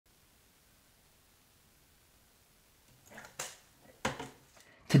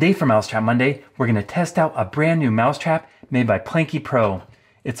Today for Mousetrap Monday, we're going to test out a brand new mousetrap made by PlankyPro.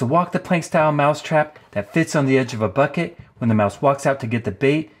 It's a walk the plank style mousetrap that fits on the edge of a bucket. When the mouse walks out to get the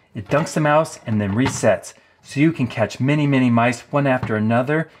bait, it dunks the mouse and then resets. So you can catch many mice one after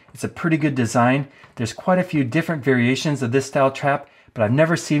another. It's a pretty good design. There's quite a few different variations of this style trap, but I've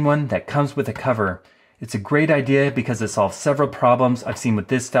never seen one that comes with a cover. It's a great idea because it solves several problems I've seen with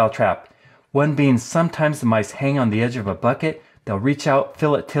this style trap. One being sometimes the mice hang on the edge of a bucket. They'll reach out,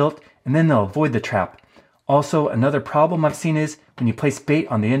 feel it tilt, and then they'll avoid the trap. Also, another problem I've seen is when you place bait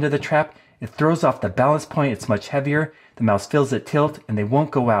on the end of the trap, it throws off the balance point. It's much heavier. The mouse feels it tilt and they won't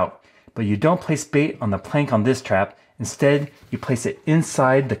go out. But you don't place bait on the plank on this trap. Instead, you place it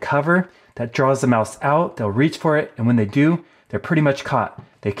inside the cover. That draws the mouse out. They'll reach for it, and when they do, they're pretty much caught.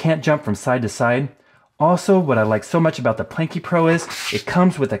 They can't jump from side to side. Also, what I like so much about the PlankyPro is it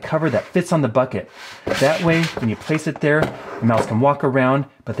comes with a cover that fits on the bucket. That way, when you place it there, the mouse can walk around,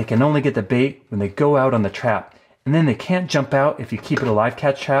 but they can only get the bait when they go out on the trap. And then they can't jump out if you keep it a live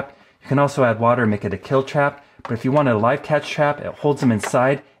catch trap. You can also add water and make it a kill trap, but if you want a live catch trap, it holds them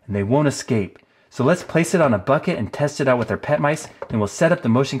inside and they won't escape. So let's place it on a bucket and test it out with our pet mice. Then we'll set up the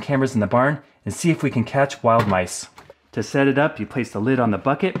motion cameras in the barn and see if we can catch wild mice. To set it up, you place the lid on the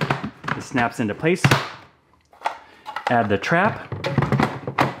bucket. It snaps into place. Add the trap,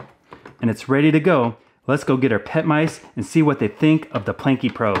 and it's ready to go. Let's go get our pet mice and see what they think of the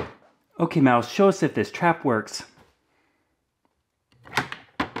PlankyPro. Okay, mouse, show us if this trap works.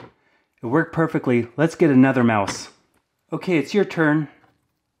 It worked perfectly. Let's get another mouse. Okay, it's your turn.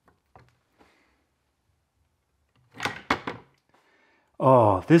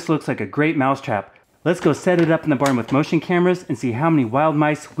 Oh, this looks like a great mousetrap. Let's go set it up in the barn with motion cameras and see how many wild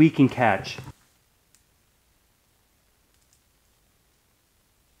mice we can catch.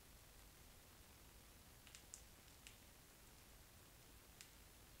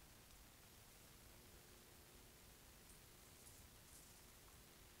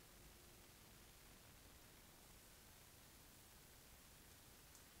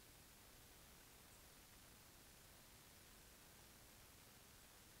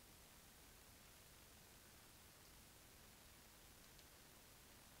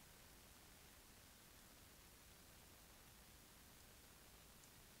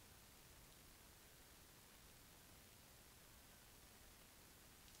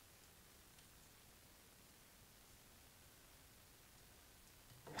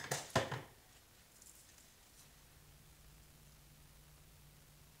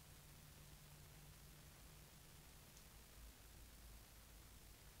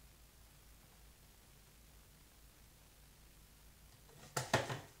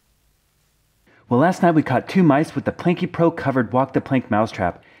 Well, last night we caught 2 mice with the PlankyPro covered walk the plank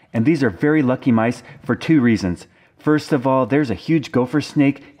mousetrap, and these are very lucky mice for 2 reasons. First of all, there's a huge gopher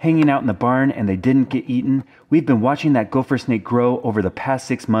snake hanging out in the barn and they didn't get eaten. We've been watching that gopher snake grow over the past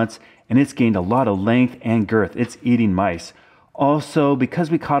 6 months and it's gained a lot of length and girth. It's eating mice. Also,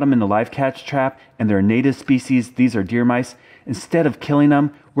 because we caught them in the live catch trap and they're a native species, these are deer mice, instead of killing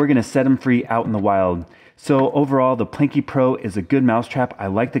them, we're going to set them free out in the wild. So overall, the PlankyPro is a good mousetrap. I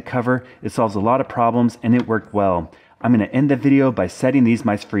like the cover. It solves a lot of problems and it worked well. I'm going to end the video by setting these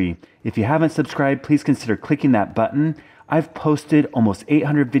mice free. If you haven't subscribed, please consider clicking that button. I've posted almost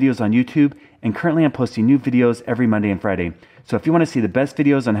 800 videos on YouTube, and currently I'm posting new videos every Monday and Friday. So if you want to see the best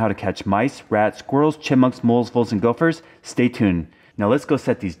videos on how to catch mice, rats, squirrels, chipmunks, moles, voles, and gophers, stay tuned. Now let's go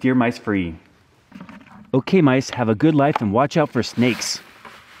set these deer mice free. Okay, mice, have a good life and watch out for snakes.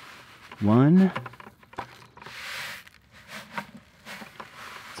 1.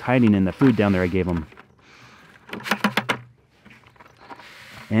 It's hiding in the food down there I gave them.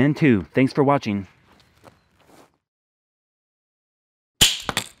 And 2. Thanks for watching.